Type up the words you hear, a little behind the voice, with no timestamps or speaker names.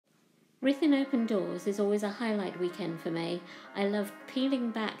Ruthin Open Doors is always a highlight weekend for me. I love peeling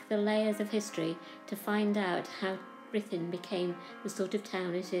back the layers of history to find out how Ruthin became the sort of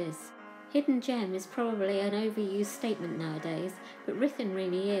town it is. Hidden gem is probably an overused statement nowadays, but Ruthin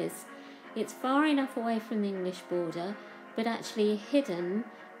really is. It's far enough away from the English border, but actually hidden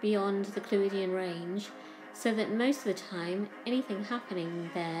beyond the Clwydian Range, so that most of the time anything happening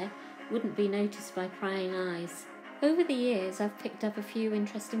there wouldn't be noticed by prying eyes. Over the years I've picked up a few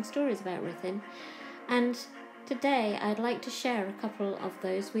interesting stories about Ruthin, and today I'd like to share a couple of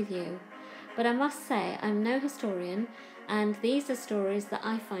those with you. But I must say I'm no historian, and these are stories that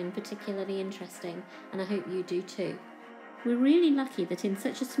I find particularly interesting, and I hope you do too. We're really lucky that in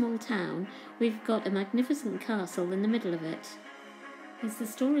such a small town we've got a magnificent castle in the middle of it. It's the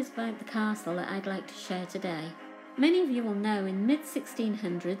stories about the castle that I'd like to share today. Many of you will know in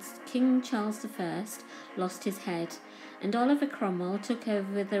mid-1600s King Charles I lost his head, and Oliver Cromwell took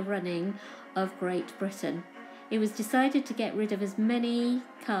over the running of Great Britain. It was decided to get rid of as many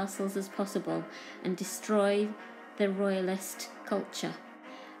castles as possible and destroy the royalist culture.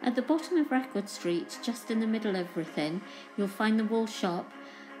 At the bottom of Record Street, just in the middle of Ruthin, you'll find the wool shop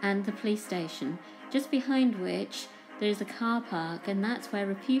and the police station, just behind which there is a car park, and that's where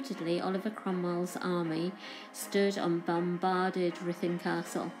reputedly Oliver Cromwell's army stood and bombarded Ruthin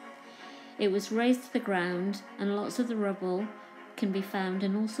Castle. It was razed to the ground, and lots of the rubble can be found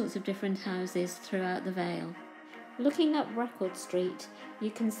in all sorts of different houses throughout the Vale. Looking up Record Street,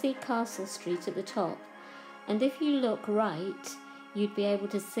 you can see Castle Street at the top, and if you look right, you'd be able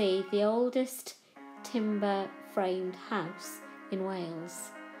to see the oldest timber-framed house in Wales,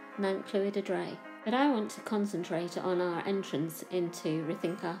 Nant Clwyd. But I want to concentrate on our entrance into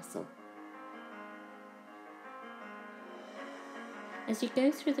Ruthin Castle. As you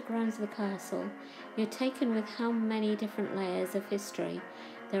go through the grounds of the castle, you're taken with how many different layers of history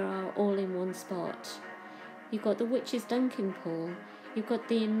there are all in one spot. You've got the witch's dunking pool, you've got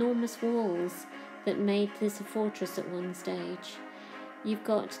the enormous walls that made this a fortress at one stage, you've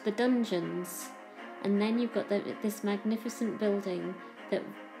got the dungeons, and then you've got this magnificent building that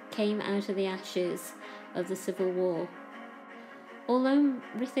came out of the ashes of the Civil War. Although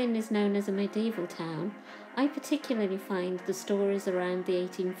Ruthin is known as a medieval town, I particularly find the stories around the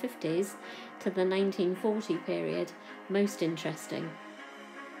 1850s to the 1940 period most interesting.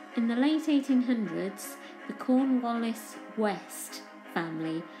 In the late 1800s, the Cornwallis West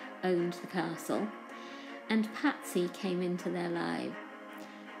family owned the castle, and Patsy came into their life.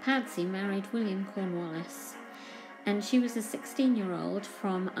 Patsy married William Cornwallis, and she was a 16-year-old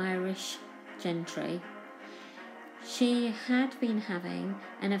from Irish gentry. She had been having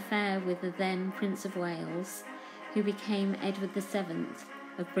an affair with the then Prince of Wales, who became Edward VII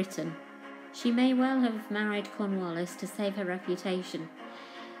of Britain. She may well have married Cornwallis to save her reputation.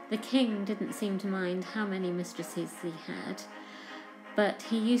 The king didn't seem to mind how many mistresses he had, but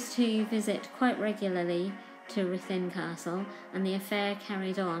he used to visit quite regularly to Ruthin Castle, and the affair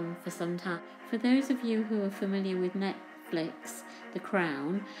carried on for some time. For those of you who are familiar with Netflix, The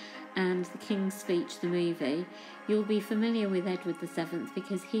Crown, and The King's Speech, the movie, you'll be familiar with Edward VII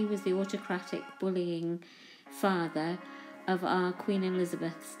because he was the autocratic, bullying father of our Queen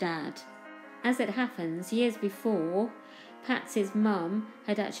Elizabeth's dad. As it happens, years before, Patsy's mum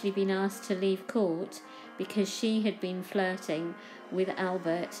had actually been asked to leave court because she had been flirting with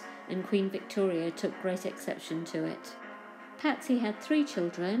Albert, and Queen Victoria took great exception to it. Patsy had 3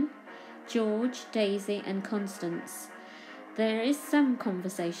 children, George, Daisy and Constance. There is some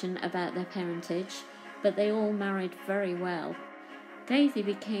conversation about their parentage, but they all married very well. Daisy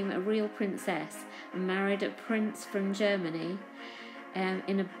became a real princess and married a prince from Germany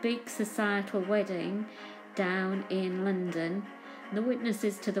in a big societal wedding down in London. The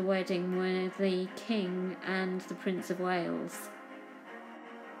witnesses to the wedding were the King and the Prince of Wales.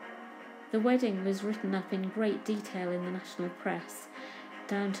 The wedding was written up in great detail in the national press,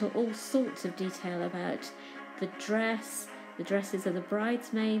 down to all sorts of detail about the dresses of the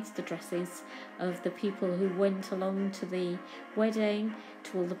bridesmaids, the dresses of the people who went along to the wedding,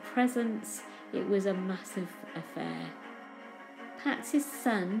 to all the presents. It was a massive affair. Patsy's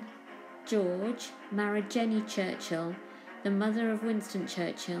son, George, married Jenny Churchill, the mother of Winston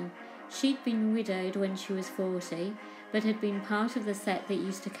Churchill. She'd been widowed when she was 40, but had been part of the set that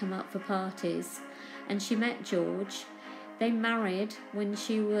used to come up for parties, and she met George. They married when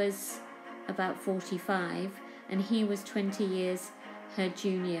she was about 45, and he was 20 years her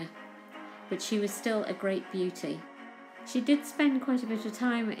junior, but she was still a great beauty. She did spend quite a bit of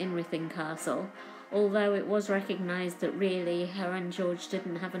time in Ruthin Castle, although it was recognised that really her and George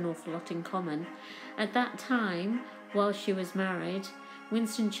didn't have an awful lot in common. At that time, while she was married,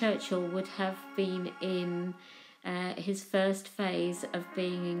 Winston Churchill would have been in his first phase of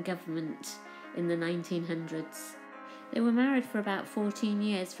being in government in the 1900s. They were married for about 14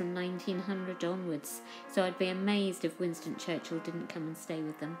 years from 1900 onwards, so I'd be amazed if Winston Churchill didn't come and stay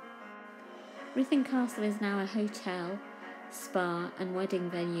with them. Ruthin Castle is now a hotel, spa and wedding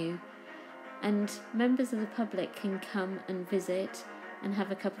venue, and members of the public can come and visit and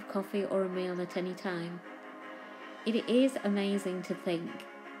have a cup of coffee or a meal at any time. It is amazing to think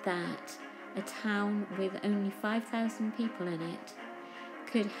that a town with only 5,000 people in it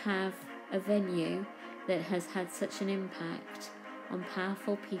could have a venue that has had such an impact on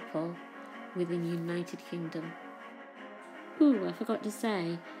powerful people within the United Kingdom. I forgot to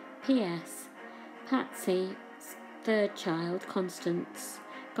say, P.S. Patsy's third child, Constance,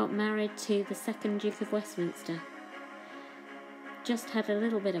 got married to the second Duke of Westminster. Just had a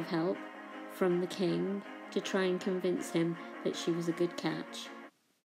little bit of help from the King to try and convince him that she was a good catch.